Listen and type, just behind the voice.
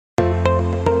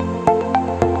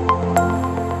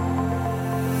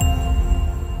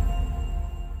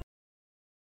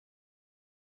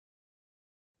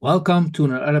Welcome to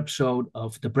another episode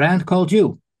of The Brand Called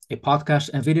You, a podcast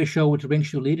and video show which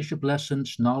brings you leadership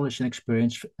lessons, knowledge and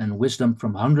experience and wisdom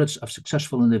from hundreds of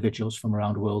successful individuals from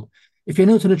around the world. If you're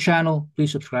new to the channel,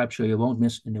 please subscribe so you won't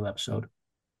miss a new episode.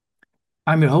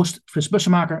 I'm your host, Frits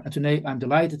Bussemaker, and today I'm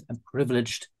delighted and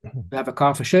privileged to have a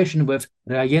conversation with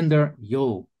Rajinder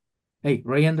Jhol. Hey,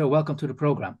 Rajinder, welcome to the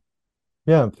program.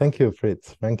 Yeah, thank you,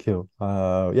 Fritz. Thank you.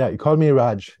 Yeah, you call me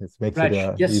Raj. It makes it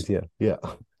Raj, yes, easier. Yeah.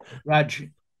 Raj,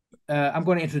 I'm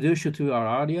going to introduce you to our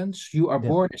audience. You are Yeah.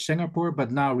 born in Singapore, but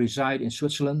now reside in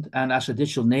Switzerland. And as a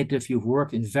digital native, you've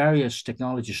worked in various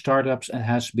technology startups and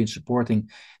has been supporting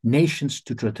nations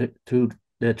to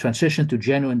the transition to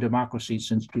genuine democracy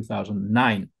since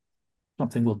 2009.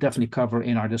 Something we'll definitely cover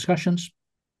in our discussions.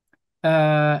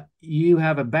 You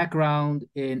have a background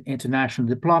in international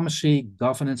diplomacy,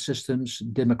 governance systems,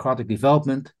 democratic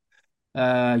development.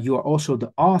 You are also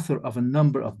the author of a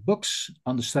number of books,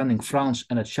 Understanding France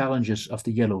and the Challenges of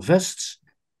the Yellow Vests,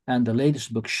 and the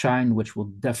latest book, Shine, which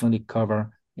we'll definitely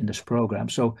cover in this program.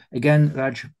 So again,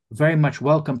 Raj, very much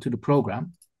welcome to the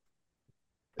program.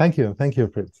 Thank you. Thank you,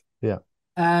 Fritz. Yeah.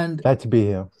 And Glad to be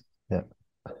here. Yeah.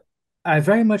 I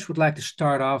very much would like to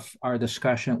start off our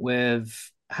discussion with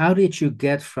how did you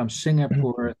get from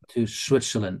Singapore to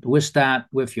Switzerland? Was that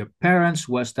with your parents?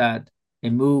 Was that a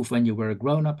move when you were a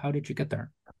grown up? How did you get there?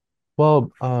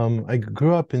 Well, I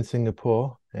grew up in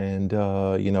Singapore and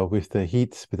with the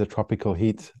heat, with the tropical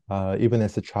heat, even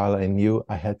as a child, I knew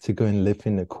I had to go and live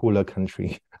in a cooler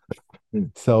country.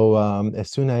 So as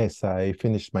soon as I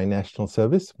finished my national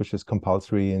service, which is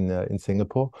compulsory in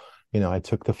Singapore, I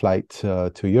took the flight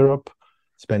to Europe,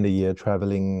 spent a year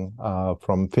traveling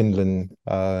from Finland,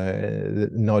 the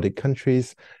Nordic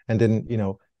countries, and then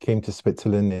came to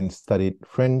Switzerland and studied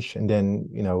French, and then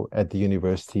at the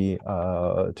university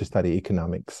to study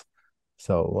economics.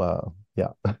 So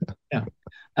yeah. Yeah.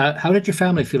 How did your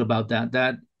family feel about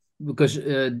that? Because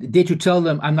did you tell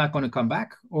them I'm not going to come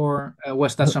back, or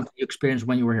was that something you experienced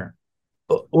when you were here?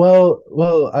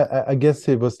 Well, I guess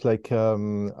it was like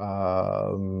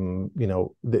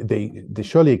they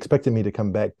surely expected me to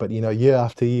come back, but year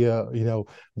after year, I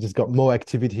just got more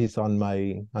activities on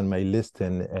my list,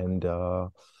 and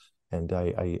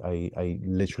I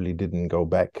literally didn't go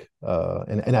back.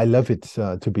 And I love it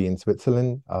to be in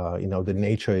Switzerland. The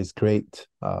nature is great.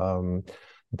 I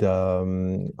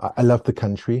love the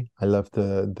country. I love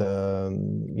the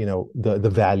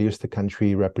values the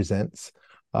country represents.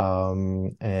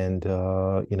 In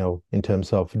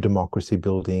terms of democracy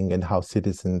building and how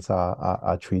citizens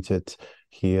are treated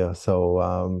here. So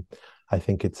I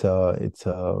think it's an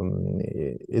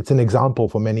example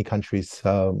for many countries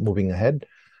moving ahead,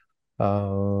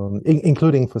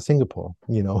 including for Singapore.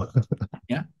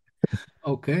 Yeah.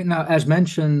 Okay. Now, as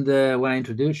mentioned when I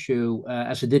introduced you,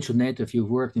 as a digital native, you've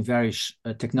worked in various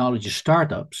technology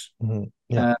startups,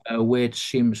 Yeah. which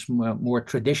seems more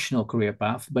traditional career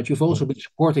path, but you've also Mhm. been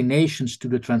supporting nations to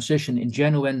the transition in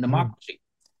genuine Mhm. democracy.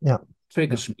 Yeah. Yeah.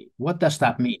 Triggers me. What does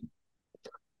that mean?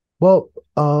 Well,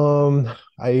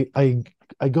 I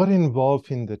got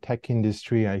involved in the tech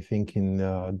industry, I think, in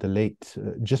the late,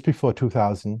 just before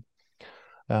 2000,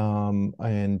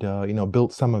 and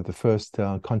built some of the first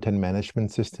content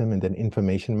management system and then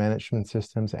information management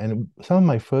systems. And some of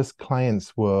my first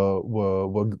clients were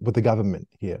with the government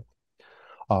here.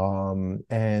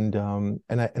 And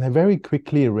I very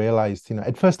quickly realized,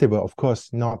 at first they were, of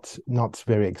course, not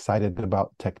very excited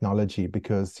about technology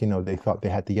because, they thought they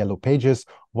had the yellow pages.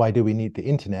 Why do we need the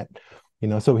internet?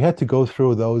 So we had to go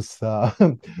through those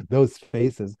those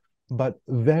phases. But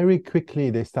very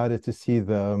quickly they started to see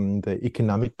the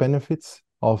economic benefits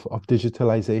of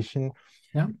digitalization.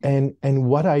 Yeah. And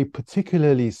what I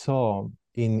particularly saw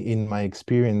in my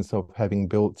experience of having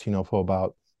built, for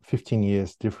about 15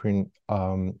 years different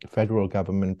federal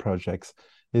government projects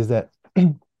is that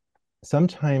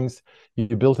sometimes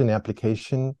you build an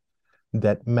application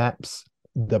that maps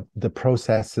the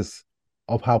processes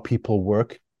of how people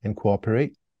work and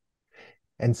cooperate.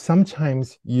 And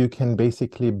sometimes you can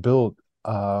basically build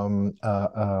a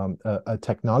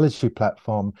technology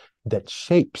platform that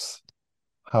shapes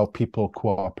how people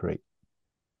cooperate.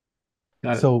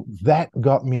 Got it. So that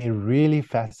got me really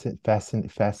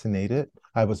fascinated.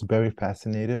 I was very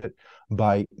fascinated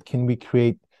by, can we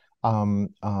create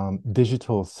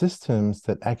digital systems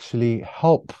that actually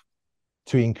help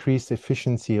to increase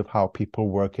efficiency of how people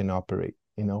work and operate,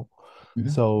 Mhm.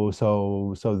 So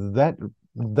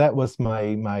that was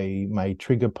my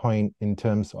trigger point in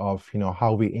terms of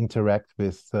how we interact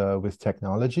with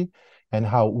technology and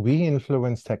how we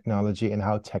influence technology and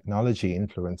how technology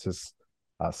influences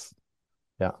us.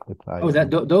 Yeah, with Oh,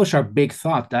 Iceland. those are big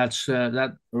thought.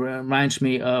 That reminds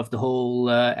me of the whole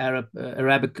Arab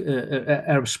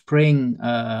Spring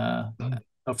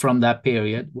from that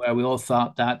period, where we all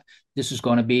thought that this is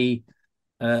going to be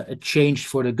a change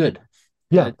for the good.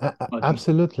 Yeah, Uh, Technology.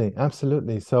 absolutely,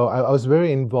 absolutely. So I was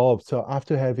very involved. So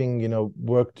after having,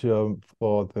 worked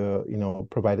for the,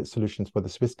 provided solutions for the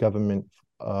Swiss government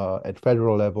at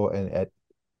federal level and at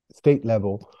state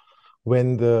level,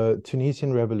 when the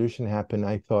Tunisian revolution happened,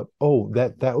 I thought, oh,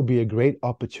 that would be a great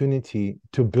opportunity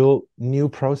to build new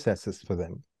processes for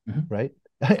them, Mhm. right?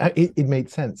 It made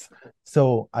sense.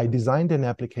 So I designed an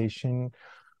application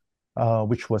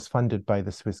which was funded by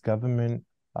the Swiss government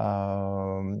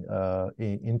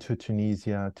into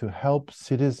Tunisia to help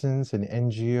citizens and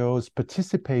NGOs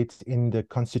participate in the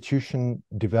constitution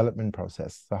development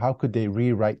process. So how could they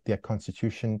rewrite their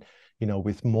constitution,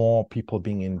 with more people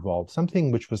being involved?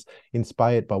 Something which was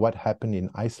inspired by what happened in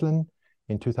Iceland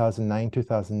in 2009,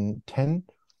 2010.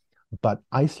 But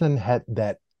Iceland had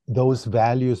those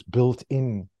values built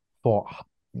in for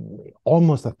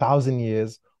almost 1,000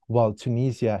 years, while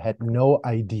Tunisia had no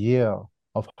idea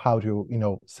of how to,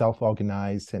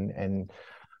 self-organize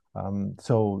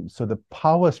so the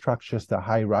power structures, the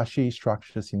hierarchy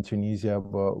structures in Tunisia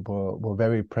were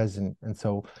very present. And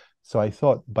so I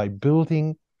thought by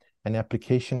building an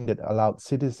application that allowed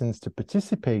citizens to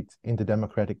participate in the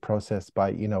democratic process by,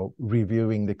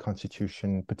 reviewing the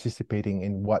constitution, participating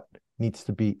in what needs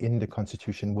to be in the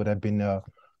constitution would have been a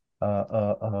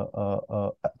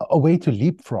way to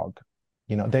leapfrog.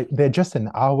 They're just an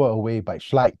hour away by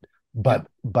flight, Yeah.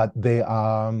 but they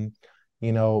are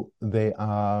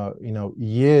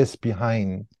years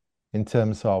behind in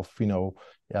terms of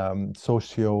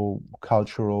socio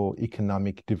cultural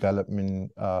economic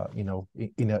development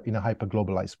in a hyper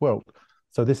globalized world.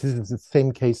 So this is the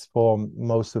same case for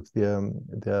most of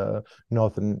the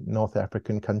North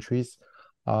African countries.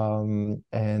 And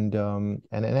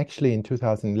actually in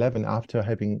 2011, after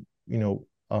having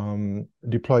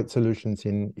deployed solutions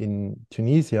in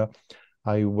Tunisia,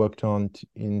 I worked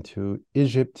into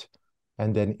Egypt,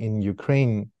 and then in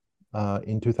Ukraine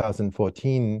in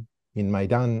 2014 in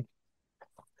Maidan.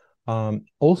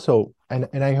 Also,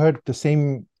 and I heard the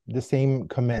same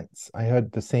comments. I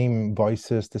heard the same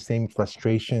voices, the same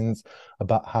frustrations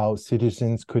about how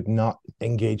citizens could not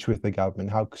engage with the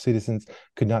government, how citizens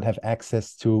could not have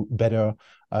access to better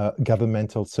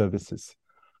governmental services.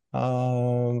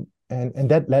 And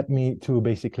that led me to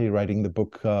basically writing the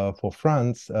book for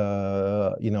France,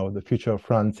 the future of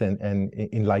France, and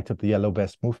in light of the Yellow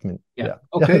Vest movement. Yeah. Yeah, yeah,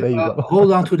 Okay. there you go.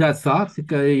 Hold on to that thought.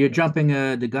 You're jumping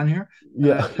the gun here.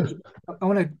 Yeah. Just, I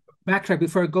want to backtrack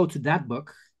before I go to that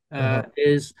book. Uh-huh.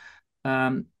 Is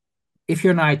if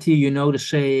you're in IT, you know the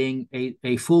saying,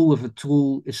 a fool with a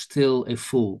tool is still a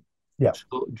fool. Yeah,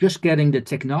 So just getting the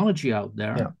technology out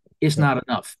yeah, there is yeah, not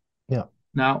enough. yeah.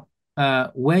 Now,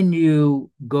 when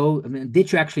you go, I mean,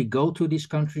 did you actually go to these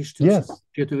countries Yes.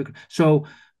 so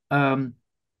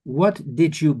what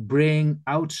did you bring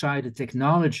outside the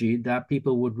technology that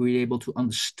people would be able to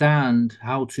understand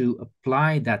how to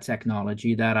apply that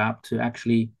technology, that app, to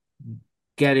actually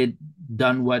get it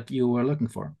done what you were looking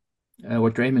for,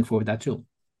 what you're aiming for with that tool?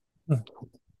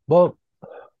 Well,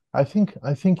 I think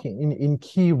in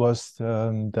key was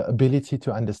the ability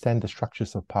to understand the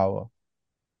structures of power,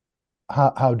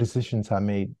 how decisions are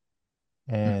made,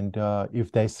 and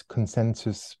if there's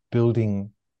consensus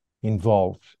building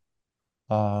involved,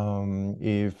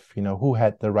 if who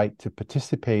had the right to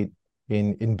participate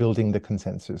in building the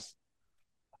consensus.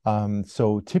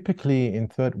 So typically in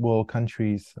third world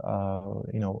countries,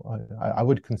 I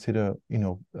would consider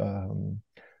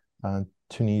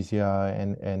Tunisia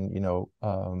and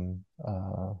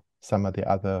some of the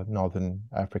other northern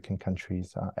African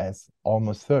countries as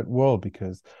almost third world,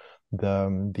 because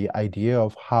the idea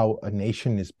of how a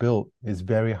nation is built is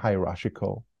very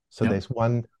hierarchical. So Yeah. there's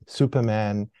one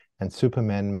Superman, and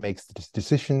Superman makes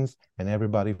decisions, and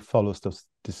everybody follows those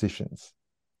decisions,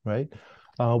 right?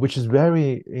 Which is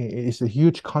a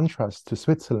huge contrast to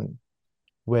Switzerland,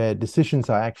 where decisions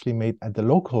are actually made at the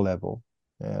local level,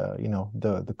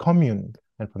 the commune,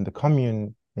 and from the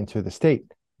commune into the state,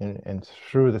 and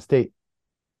through the state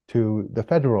to the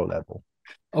federal level.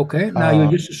 Okay, now you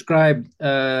Uh, just described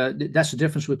that's the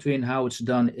difference between how it's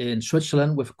done in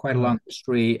Switzerland with quite a uh, long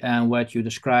history and what you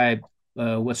described,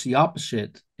 what's the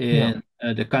opposite yeah,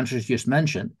 in the countries just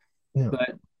mentioned. yeah,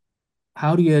 But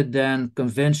how do you then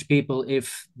convince people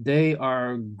if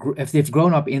if they've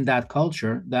grown up in that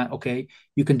culture that okay,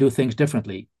 you can do things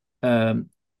differently? Um,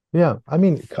 yeah. I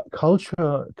mean,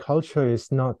 culture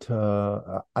is not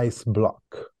ice block.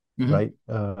 Mm-hmm.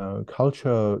 right?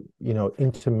 Culture,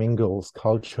 intermingles,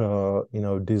 culture,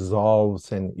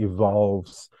 dissolves and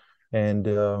evolves, and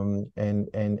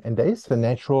there is a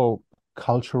natural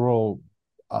cultural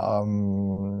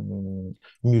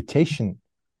mutation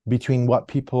between what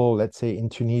people, let's say in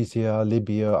Tunisia,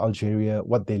 Libya, Algeria,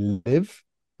 what they live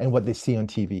and what they see on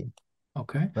TV,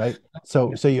 Okay. right? Yeah.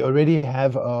 So you already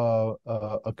have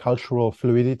a cultural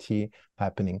fluidity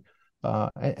happening,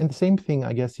 and the same thing,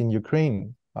 I guess, in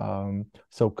Ukraine.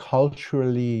 So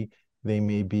culturally, they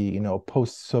may be,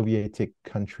 post-Sovietic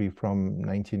country from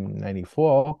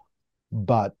 1994,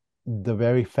 but the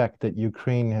very fact that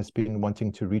Ukraine has been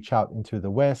wanting to reach out into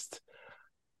the West,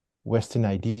 Western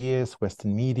ideas,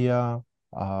 Western media.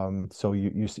 So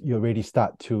you already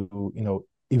start to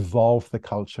evolve the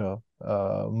culture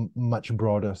much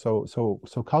broader. So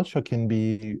culture can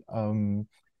be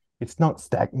it's not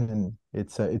stagnant.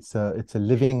 It's a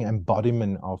living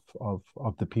embodiment of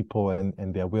the people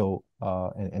and their will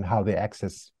and how they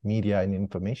access media and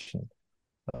information.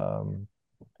 Um,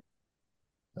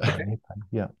 Okay.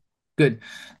 yeah. Good.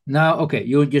 Now, okay,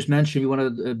 you just mentioned you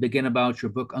want to begin about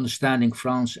your book, Understanding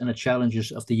France and the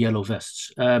Challenges of the Yellow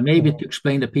Vests. Maybe to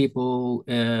explain to people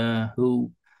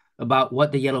who about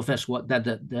what the Yellow Vest, what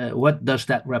does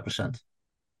that represent?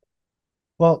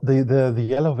 Well, the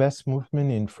Yellow Vest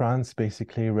movement in France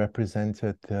basically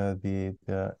represented the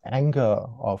anger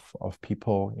of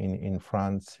people in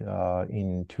France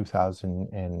in 2000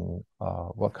 and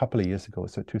well, a couple of years ago,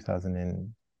 so 2000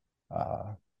 and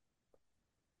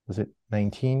was it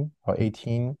 19 or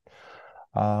 18,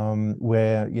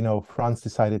 where France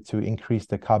decided to increase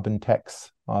the carbon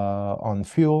tax on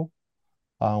fuel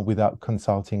without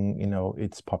consulting,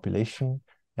 its population,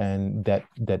 and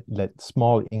that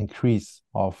small increase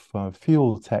of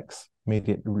fuel tax made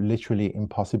it literally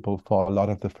impossible for a lot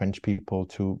of the French people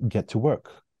to get to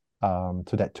work. So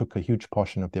that took a huge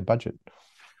portion of their budget.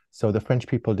 So the French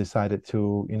people decided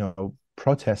to,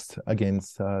 protest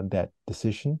against that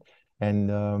decision.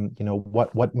 And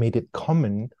what made it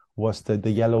common was the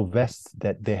yellow vests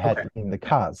that they had Okay. in the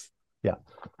cars. Yeah.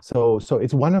 So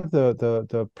it's one of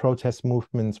the protest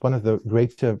movements, one of the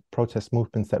greater protest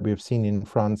movements that we've seen in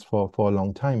France for a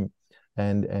long time.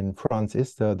 And France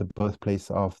is the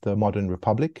birthplace of the modern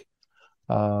republic,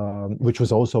 which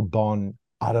was also born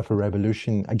out of a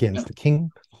revolution against the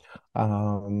king.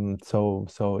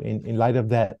 So in light of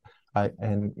that,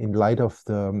 and in light of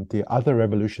the other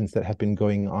revolutions that have been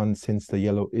going on since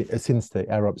the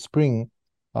Arab Spring,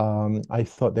 I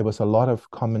thought there was a lot of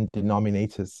common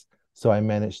denominators. So I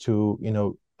managed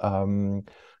to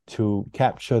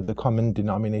capture the common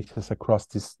denominators across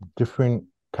these different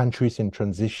countries in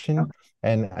transition,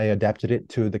 and I adapted it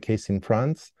to the case in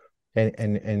France, and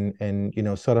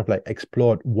sort of like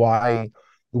explored why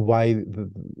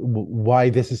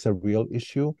this is a real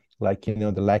issue, like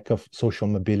the lack of social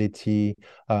mobility,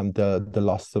 the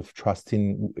loss of trust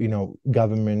in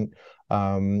government,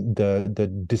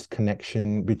 the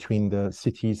disconnection between the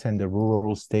cities and the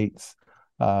rural states,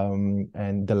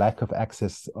 and the lack of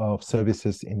access of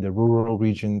services in the rural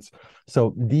regions.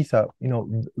 So these are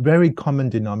very common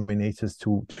denominators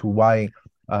to why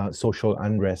social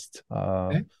unrest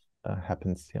Okay.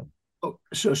 happens. Yeah. Oh,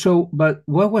 but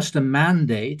what was the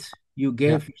mandate you Yeah.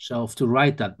 gave yourself to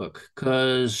write that book?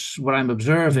 Because what I'm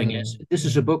observing is Mm, this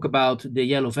is a mm, book about the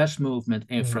Yellow Vest movement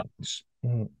in mm, France,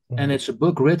 mm, and mm. it's a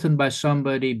book written by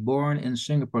somebody born in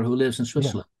Singapore who lives in Yeah,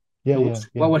 Switzerland. yeah, So yeah,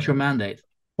 what yeah. was your mandate?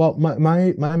 Well,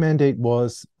 my mandate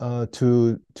was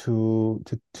to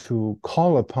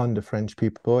call upon the French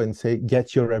people and say,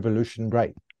 get your revolution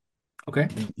right. Okay.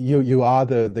 You are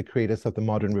the creators of the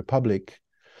modern republic.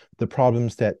 The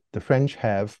problems that the French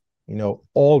have,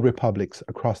 all republics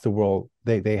across the world,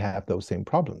 they have those same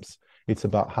problems. It's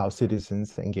about how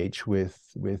citizens engage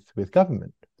with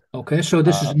government. Okay, so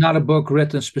this is Uh, not a book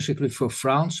written specifically for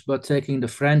France, but taking the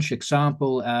French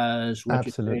example as what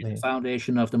you say, the Absolutely.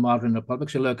 foundation of the modern republic.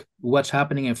 So look, what's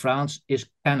happening in France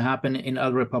can happen in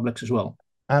other republics as well.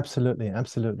 Absolutely,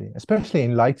 absolutely. Especially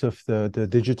in light of the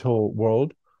digital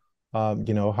world,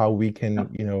 how we Yeah.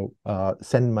 can,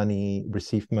 send money,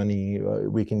 receive money,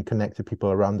 we can connect to people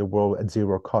around the world at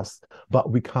zero cost,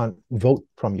 but we can't vote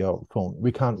from your phone.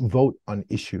 We can't vote on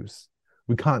issues.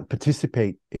 We can't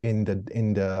participate in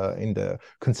the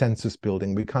consensus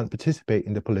building. We can't participate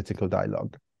in the political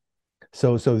dialogue.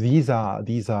 So these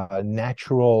are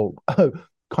natural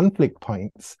conflict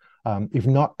points. If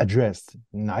not addressed,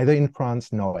 neither in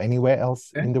France nor anywhere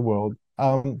else Okay. in the world,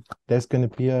 there's going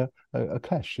to be a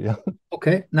clash. Yeah.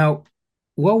 Okay. Now,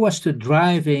 what was the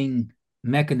driving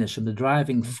mechanism, the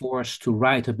driving force to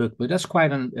write a book? But that's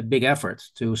quite a big effort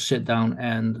to sit down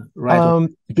and write all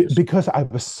pages. Because I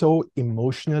was so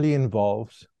emotionally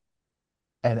involved,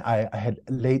 and I had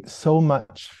laid so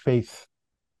much faith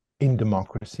in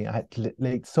democracy. I had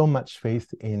laid so much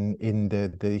faith in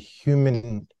the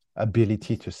human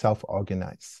ability to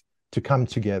self-organize, to come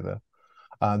together,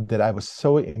 that I was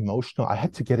so emotional. I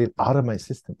had to get it out of my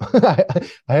system. I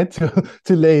had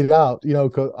to lay it out,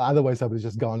 because otherwise I would have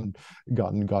just gone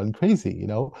crazy,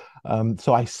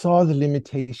 So I saw the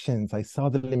limitations. I saw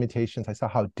the limitations. I saw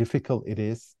how difficult it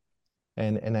is.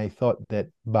 And I thought that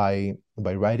by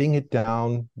writing it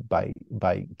down, by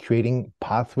creating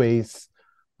pathways,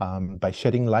 by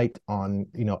shedding light on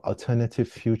alternative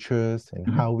futures and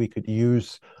Mhm. how we could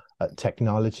use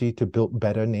technology to build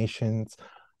better nations,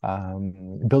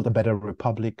 build a better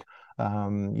republic.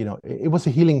 It was a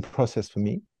healing process for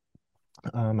me,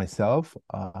 myself,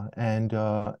 and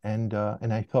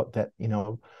I thought that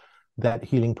that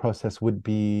healing process would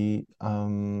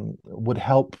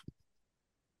help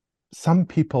some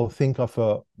people think of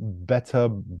a better,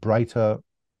 brighter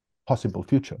possible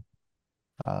future.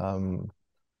 Um,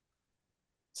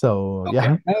 so Okay,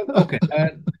 yeah. okay.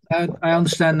 I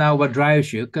understand now what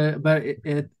drives you. But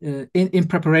in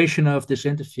preparation of this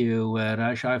interview,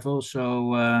 Raj, I've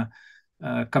also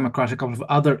come across a couple of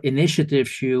other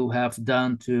initiatives you have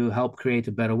done to help create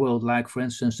a better world, like, for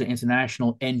instance, the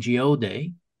International NGO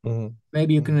Day. Mhm.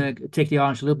 Maybe you can take the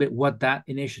audience a little bit what that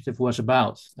initiative was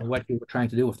about and what you were trying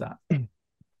to do with that.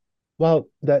 Well,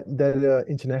 that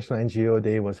International NGO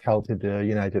Day was held at the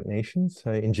United Nations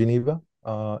in Geneva,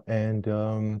 and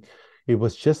it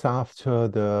was just after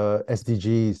the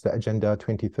SDGs, the Agenda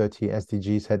 2030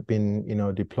 SDGs had been,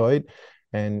 deployed,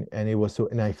 and it was so.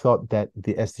 And I thought that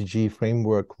the SDG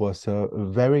framework was a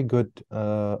very good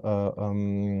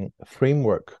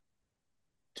framework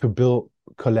to build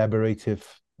collaborative,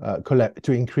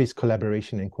 to increase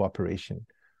collaboration and cooperation.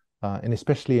 And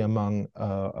especially among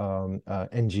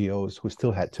NGOs who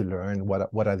still had to learn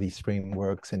what are these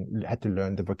frameworks and had to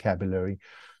learn the vocabulary.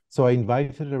 So I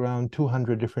invited around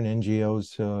 200 different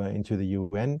NGOs into the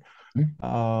UN,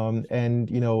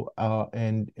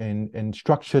 and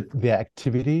structured their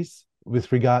activities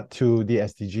with regard to the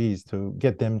SDGs to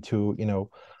get them to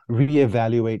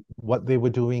reevaluate what they were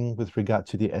doing with regard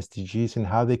to the SDGs and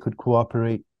how they could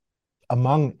cooperate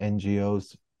among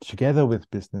NGOs, together with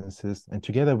businesses and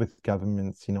together with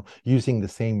governments, using the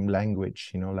same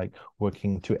language, like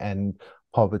working to end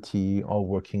poverty or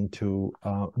working to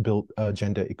build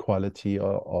gender equality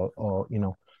or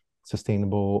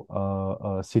sustainable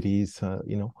cities,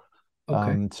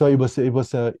 Okay. So it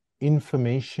was a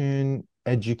information,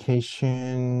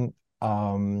 education,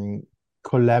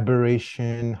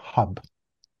 collaboration hub.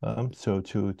 So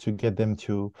to get them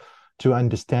to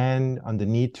understand on the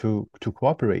need to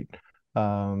cooperate,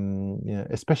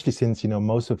 especially since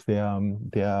most of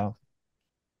their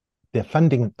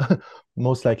funding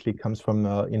most likely comes from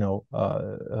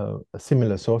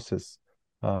similar sources,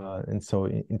 and so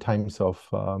in times of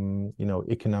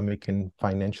economic and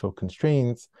financial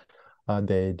constraints,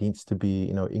 there needs to be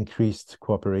increased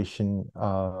cooperation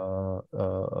to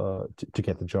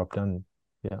get the job done.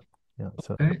 Yeah, yeah.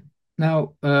 So. Okay.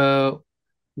 Now,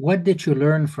 what did you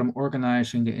learn from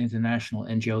organizing the International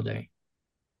NGO Day?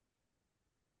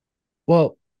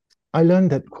 Well, I learned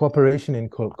that cooperation and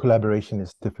collaboration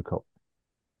is difficult.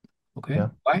 Okay. Yeah,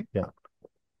 Why? yeah.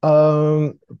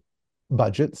 Um,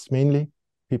 Budgets mainly.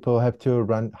 People have to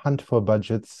hunt for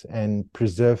budgets and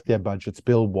preserve their budgets,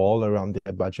 build wall around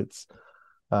their budgets.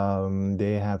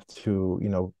 They have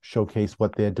to, showcase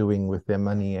what they're doing with their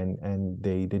money, and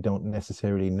they don't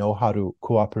necessarily know how to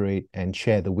cooperate and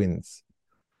share the wins.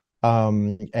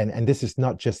 And this is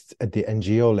not just at the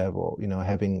NGO level.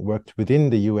 Having worked within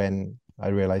the UN, I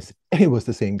realized it was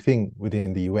the same thing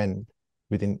within the UN,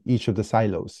 within each of the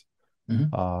silos,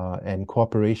 Mhm. and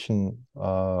cooperation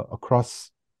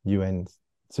across UN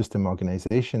system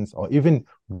organizations, or even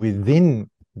within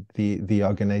the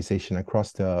organization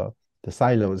across the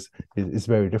silos is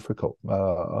very difficult,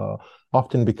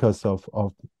 often because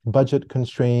of budget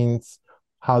constraints,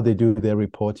 how they do their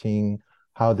reporting,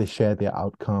 how they share their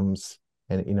outcomes,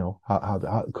 and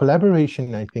how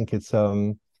collaboration. I think it's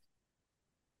a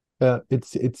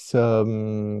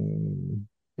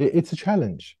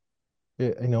challenge.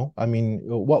 I mean,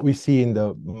 what we see in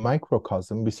the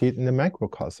microcosm, we see it in the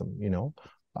macrocosm.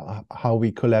 How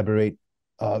we collaborate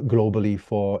globally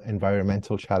for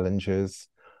environmental challenges,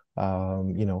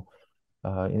 in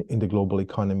the global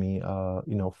economy,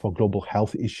 for global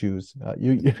health issues.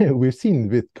 We've seen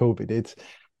with COVID,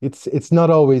 it's not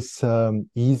always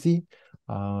easy.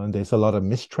 There's a lot of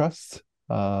mistrust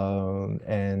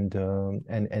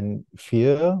and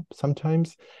fear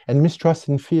sometimes. And mistrust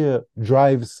and fear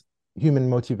drives human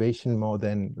motivation more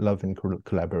than love and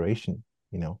collaboration.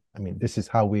 I mean, this is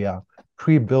how we are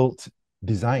pre-built,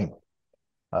 designed.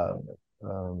 Uh,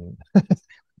 um,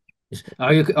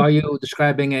 Are you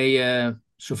describing a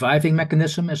surviving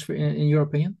mechanism in your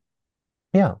opinion?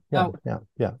 yeah, yeah, Now, yeah,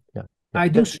 yeah, yeah, yeah, I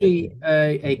do see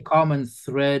definitely. a common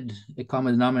thread, a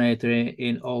common denominator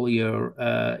in all your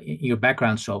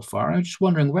background so far. I'm just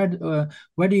wondering where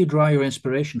do you draw your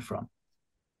inspiration from?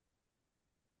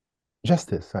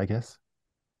 Justice, I guess.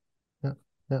 Yeah,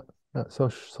 yeah, yeah.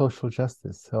 Social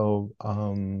justice. So,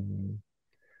 I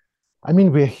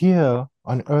mean, we're here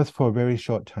on Earth for a very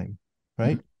short time, Mhm.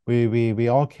 right? We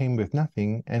all came with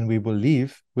nothing, and we will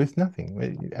leave with nothing,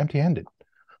 empty-handed.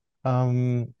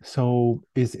 So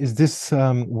is this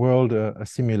world a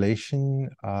simulation?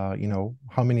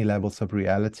 How many levels of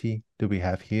reality do we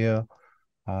have here?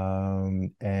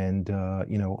 And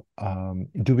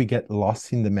do we get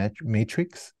lost in the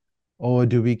matrix, or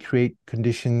do we create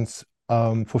conditions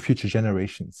for future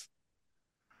generations?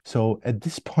 So at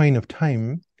this point of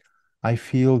time, I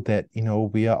feel that,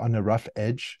 we are on a rough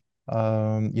edge.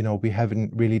 We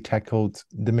haven't really tackled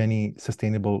the many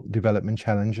sustainable development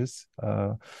challenges.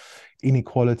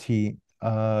 Inequality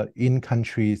in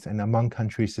countries and among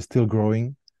countries is still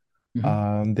growing.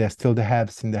 Mhm. There's still the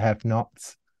haves and the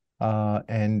have-nots.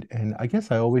 And I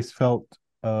guess I always felt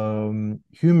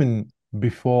human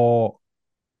before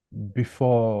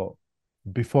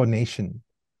before nation.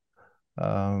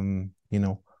 Um, you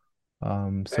know,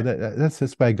 so that's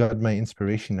just where I got my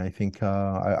inspiration. I think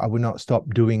I would not stop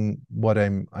doing what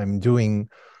I'm doing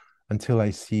until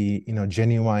I see,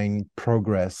 genuine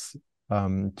progress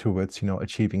towards,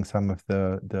 achieving some of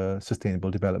the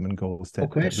sustainable development goals that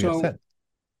Okay, we have so set.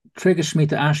 triggers me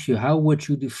to ask you, how would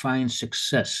you define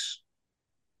success?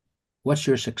 What's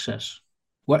your success?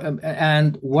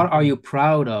 And what are you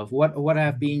proud of? What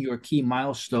have been your key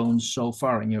milestones so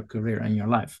far in your career and your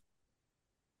life?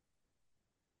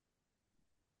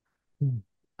 Mm.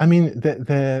 I mean,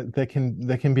 there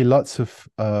can be lots of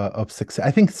success.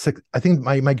 I think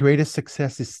my greatest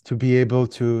success is to be able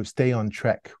to stay on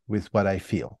track with what I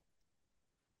feel,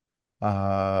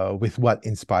 with what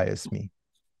inspires me.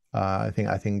 I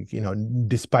think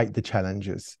despite the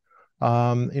challenges,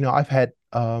 I've had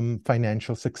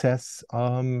financial success,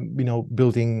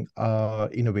 building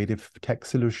innovative tech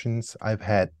solutions. I've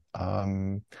had uh,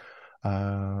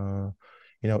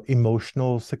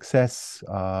 emotional success,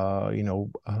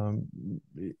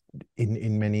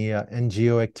 in many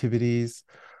NGO activities,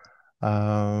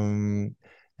 um,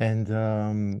 and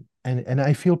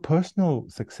I feel personal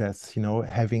success,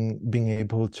 having being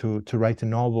able to write a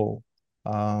novel,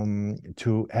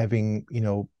 to having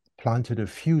planted a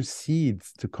few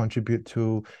seeds to contribute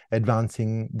to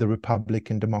advancing the republic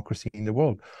and democracy in the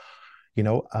world. You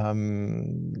know,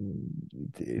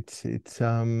 it's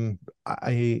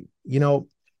I you know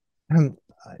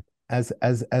as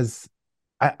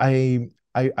I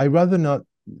rather not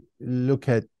look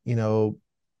at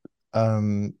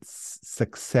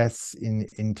success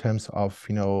in terms of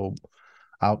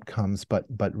outcomes, but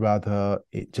rather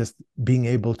it just being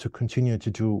able to continue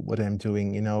to do what I'm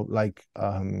doing, like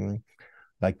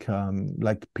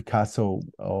Picasso,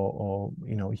 or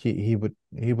he would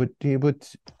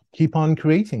keep on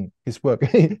creating his work.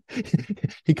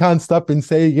 He can't stop and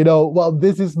say, well,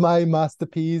 this is my Yeah.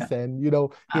 masterpiece, and he Ah,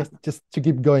 has just to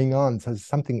keep going on. So it's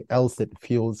something else that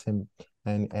fuels him,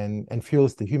 and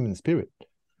fuels the human spirit.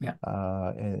 yeah.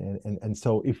 And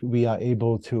so if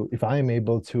I am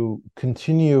able to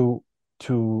continue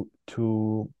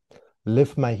to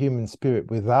lift my human spirit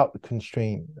without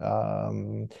constraint,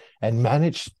 and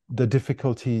manage the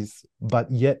difficulties, but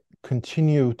yet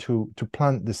continue to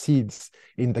plant the seeds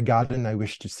in the garden I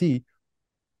wish to see,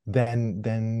 then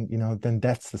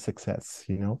that's the success.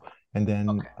 And then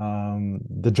Okay.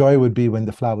 the joy would be when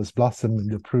the flowers blossom and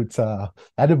the fruits are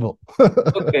edible.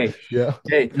 Okay. Yeah.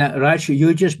 Okay. Now, Raj,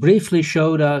 you just briefly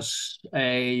showed us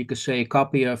you could say, a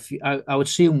copy of, I would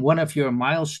assume, one of your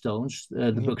milestones,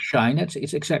 the Mhm. book Shine.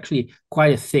 It's actually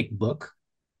quite a thick book.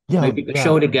 Yeah, Maybe you could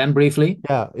show yeah. it again briefly.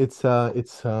 Yeah, it's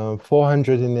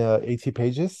 480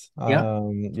 pages. Yeah.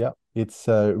 Yeah, it's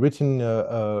written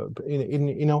in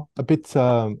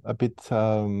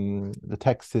the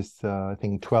text is I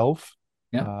think 12.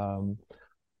 Yeah. Um,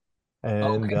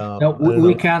 and Okay. No, I don't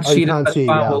we know. can't Oh, you see that, can't but see,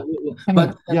 yeah.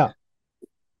 but Yeah.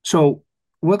 so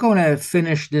we're going to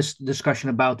finish this discussion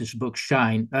about this book,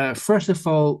 Shine. First of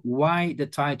all, why the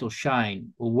title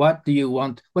Shine? What do you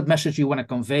want? What message do you want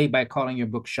to convey by calling your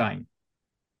book Shine?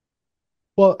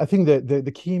 Well, I think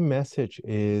the key message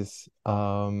is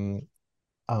how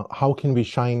can we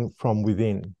shine from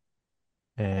within?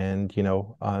 And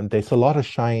there's a lot of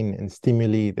shine and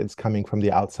stimuli that's coming from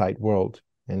the outside world.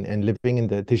 And living in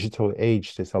the digital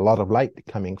age, there's a lot of light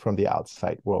coming from the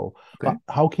outside world. Okay. But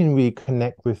how can we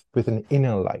connect with an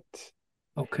inner light?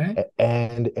 Okay.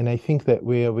 And I think that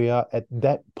we are at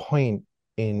that point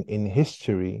in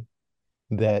history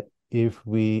that if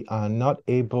we are not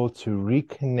able to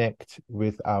reconnect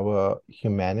with our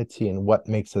humanity and what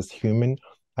makes us human,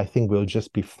 I think we'll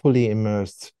just be fully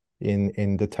immersed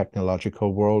in the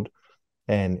technological world,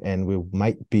 and we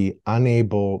might be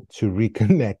unable to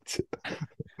reconnect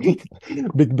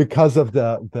because of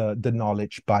the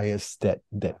knowledge bias that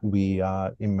we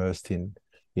are immersed in,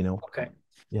 you know. Okay.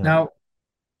 Yeah. Now,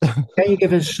 can you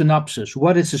give us a synopsis?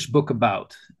 What is this book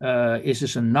about? Is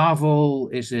this a novel?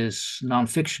 Is this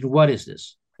nonfiction? What is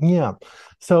this? Yeah.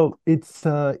 So it's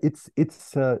a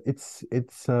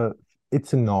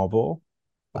novel.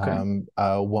 Okay.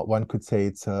 What one could say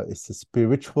it's a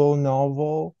spiritual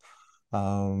novel.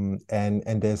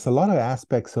 And there's a lot of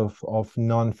aspects of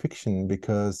nonfiction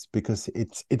because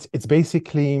it's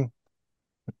basically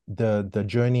the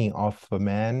journey of a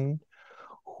man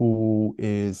who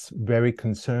is very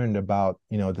concerned about,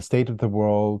 the state of the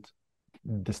world,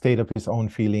 the state of his own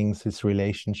feelings, his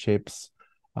relationships,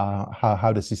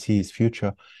 how does he see his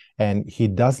future? And he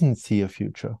doesn't see a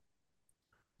future.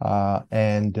 Most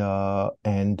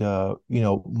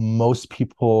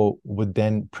people would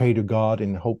then pray to God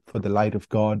and hope for the light of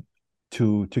God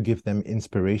to give them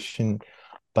inspiration.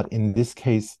 But in this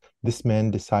case, this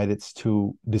man decides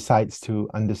to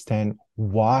understand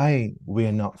why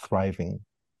we're not thriving.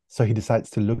 So he decides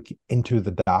to look into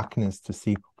the darkness to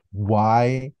see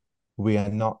why we are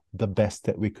not the best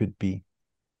that we could be.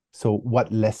 So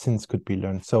what lessons could be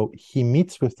learned? So he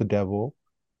meets with the devil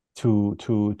to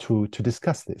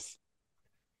discuss this.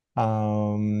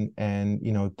 And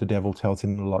the devil tells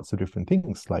him lots of different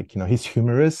things, like he's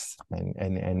humorous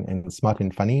and smart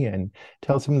and funny, and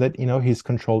tells him that he's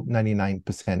controlled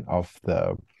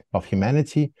 99% of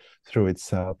humanity through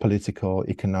its political,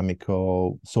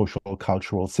 economical, social,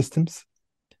 cultural systems,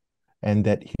 and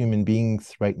that human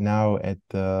beings right now at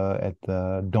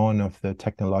the dawn of the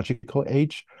technological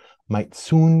age might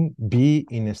soon be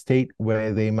in a state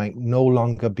where they might no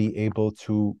longer be able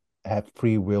to have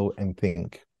free will and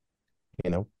think,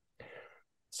 you know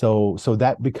so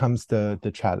that becomes the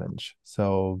challenge.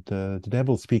 So the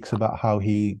devil speaks about how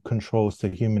he controls the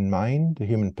human mind, the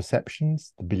human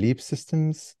perceptions, the belief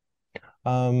systems,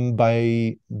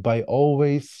 by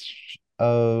always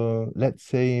let's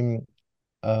say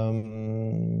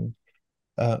um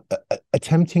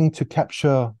attempting to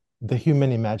capture the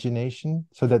human imagination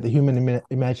so that the human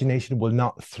imagination will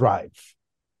not thrive.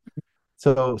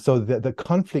 So the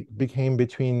conflict became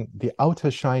between the outer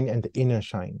shine and the inner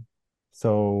shine.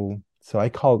 So I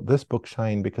call this book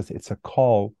Shine because it's a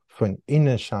call for an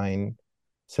inner shine,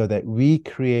 so that we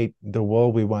create the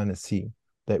world we want to see,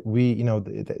 that we,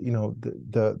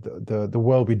 the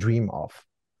world we dream of,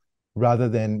 rather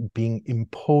than being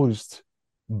imposed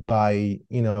by,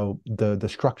 the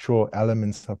structural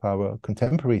elements of our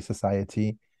contemporary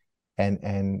society,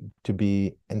 and to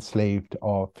be enslaved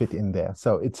or fit in there.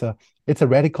 So it's a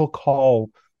radical call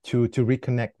to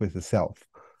reconnect with the self,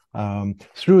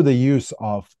 through the use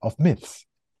of myths,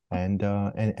 and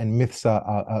myths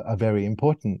are very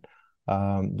important.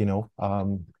 Um, you know,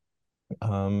 um,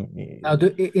 Now,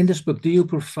 in this book, do you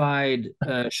provide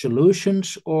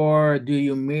solutions, or do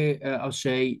you I'll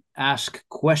say, ask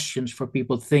questions for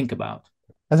people to think about?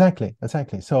 exactly.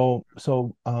 So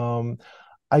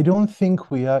I don't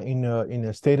think we are in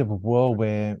a state of a world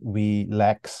where we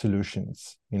lack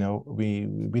solutions.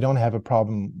 We don't have a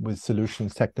problem with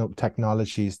solutions.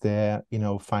 Technology is there.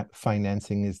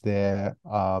 Financing is there.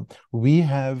 We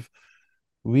have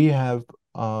we have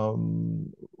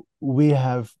um, we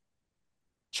have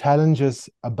challenges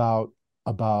about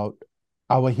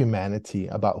our humanity,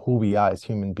 about who we are as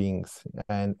human beings,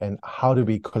 and how do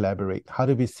we collaborate? How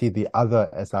do we see the other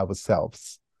as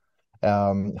ourselves?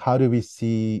 How do we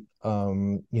see,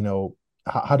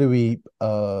 how do we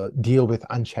deal with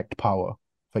unchecked power,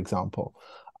 for example?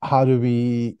 How do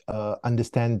we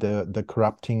understand the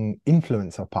corrupting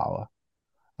influence of power?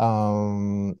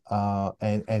 And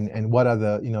what are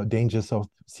the dangers of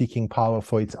seeking power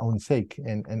for its own sake,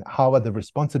 and how are the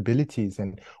responsibilities,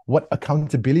 and what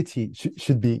accountability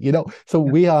should be? So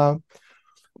we are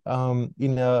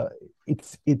in a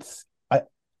it's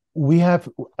we have,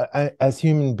 as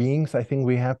human beings, I think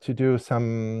we have to do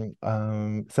some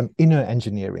inner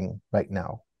engineering right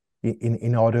now,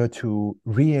 in order to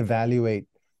reevaluate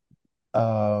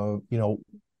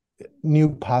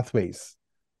new pathways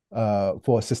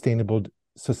for a sustainable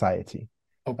society.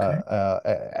 Okay.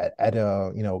 At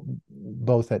a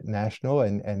both at national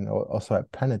and also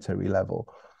at planetary level.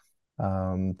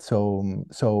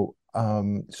 So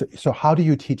how do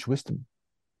you teach wisdom?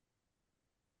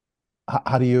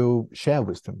 How do you share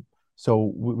wisdom?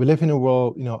 So we live in a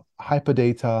world, hyper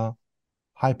data,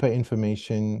 hyper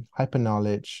information, hyper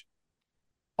knowledge,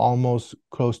 almost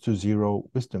close to zero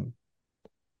wisdom.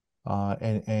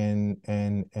 And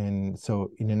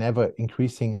so in an ever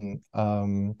increasing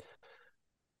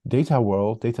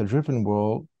data-driven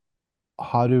world,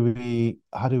 how do we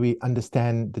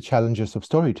understand the challenges of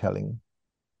storytelling,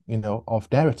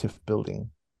 of narrative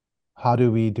building? How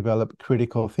do we develop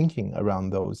critical thinking around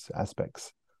those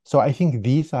aspects? So I think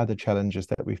these are the challenges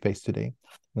that we face today,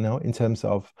 in terms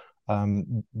of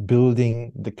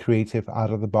building the creative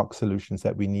out-of-the-box solutions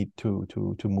that we need to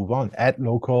move on at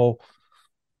local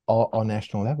or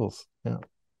national levels. Yeah.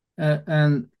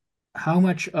 And how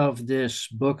much of this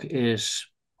book is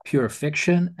pure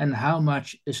fiction, and how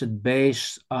much is it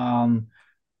based on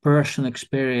personal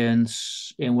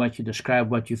experience in what you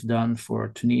describe, what you've done for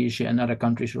Tunisia and other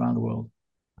countries around the world?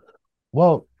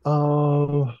 Well,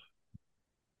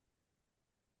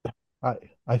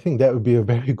 I think that would be a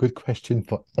very good question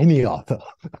for any author,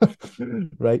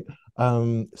 right?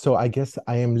 So I guess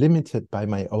I am limited by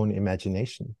my own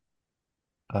imagination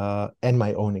and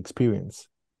my own experience.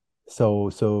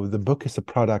 So the book is a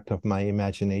product of my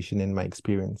imagination and my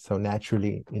experience. So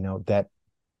naturally, that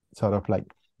sort of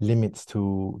like limits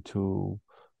to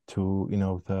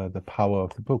the power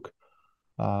of the book.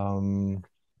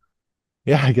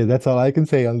 Yeah, I guess that's all I can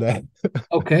say on that.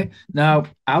 Okay. Now,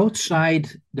 outside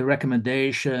the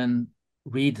recommendation,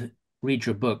 read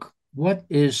your book. What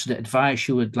is the advice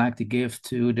you would like to give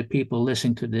to the people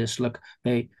listening to this? Look,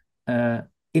 hey,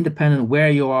 independent where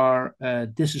you are,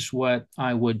 this is what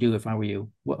I would do if I were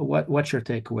you. What's your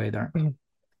takeaway there?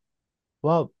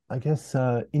 Well, I guess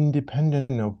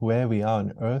independent of where we are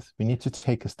on Earth, we need to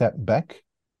take a step back.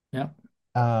 Yeah.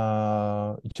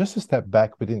 Just a step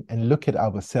back within and look at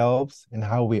ourselves and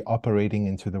how we're operating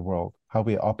into the world, how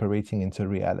we're operating into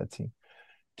reality.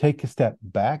 Take a step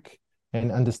back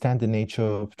and understand the nature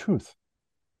of truth.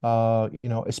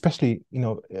 Especially,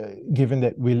 given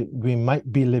that we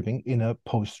might be living in a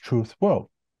post-truth world.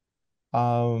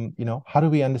 How do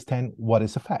we understand what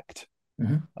is a fact?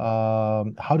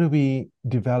 Mm-hmm. How do we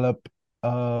develop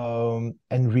and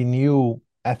renew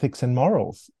ethics and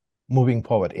morals moving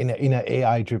forward in an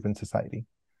AI-driven society?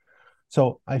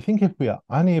 So I think if we are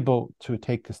unable to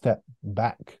take a step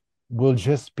back, we'll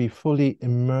just be fully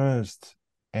immersed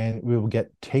and we'll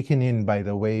get taken in by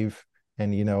the wave,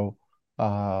 and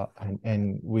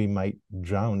and we might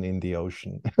drown in the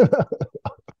ocean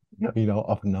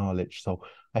of knowledge. So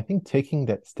I think taking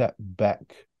that step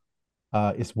back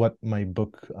is what my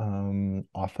book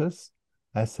offers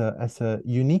as a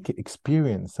unique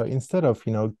experience. So instead of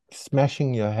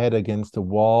smashing your head against the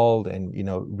wall and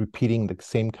repeating the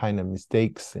same kind of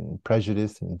mistakes and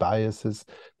prejudice and biases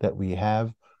that we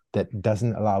have, that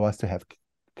doesn't allow us to have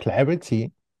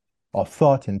clarity or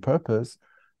thought and purpose,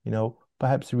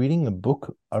 perhaps reading a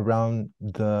book around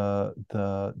the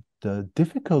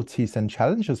difficulties and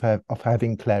challenges of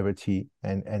having clarity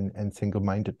and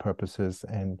single-minded purposes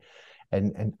and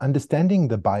understanding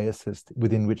the biases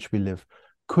within which we live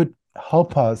could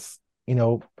help us,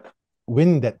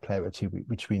 win that clarity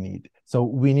which we need. So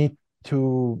we need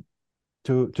to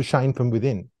shine from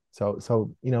within.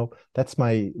 So that's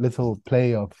my little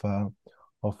play of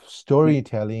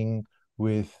storytelling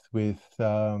with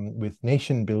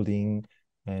nation building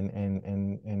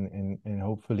and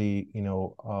hopefully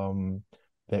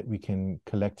that we can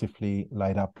collectively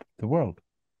light up the world.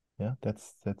 Yeah,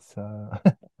 that's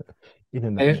in a Hey,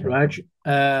 nutshell. Raj,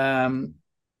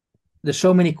 there's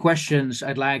so many questions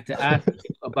I'd like to ask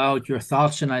about your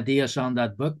thoughts and ideas on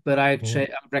that book, but I'd say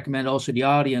I would recommend also the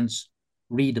audience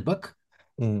read the book.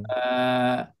 And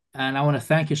I want to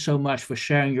thank you so much for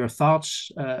sharing your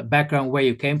thoughts, background, where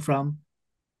you came from.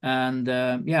 And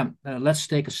let's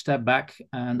take a step back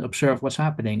and observe what's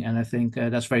happening. And I think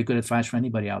that's very good advice for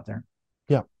anybody out there.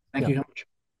 Yeah. Thank you so much.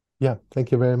 Yeah,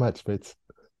 thank you very much, Fritz.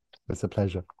 It's a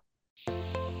pleasure.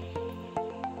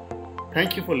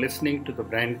 Thank you for listening to the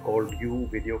brand called You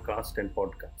Videocast and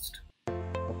Podcast,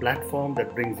 a platform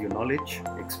that brings you knowledge,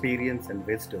 experience, and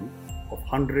wisdom of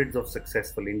hundreds of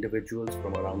successful individuals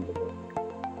from around the world.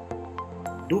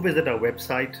 Do visit our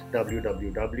website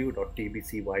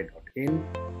www.tbcy.in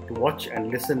to watch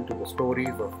and listen to the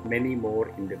stories of many more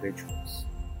individuals.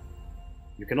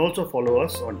 You can also follow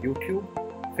us on YouTube,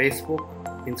 Facebook,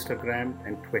 Instagram,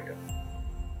 and Twitter.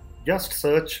 Just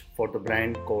search for the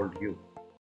brand called You.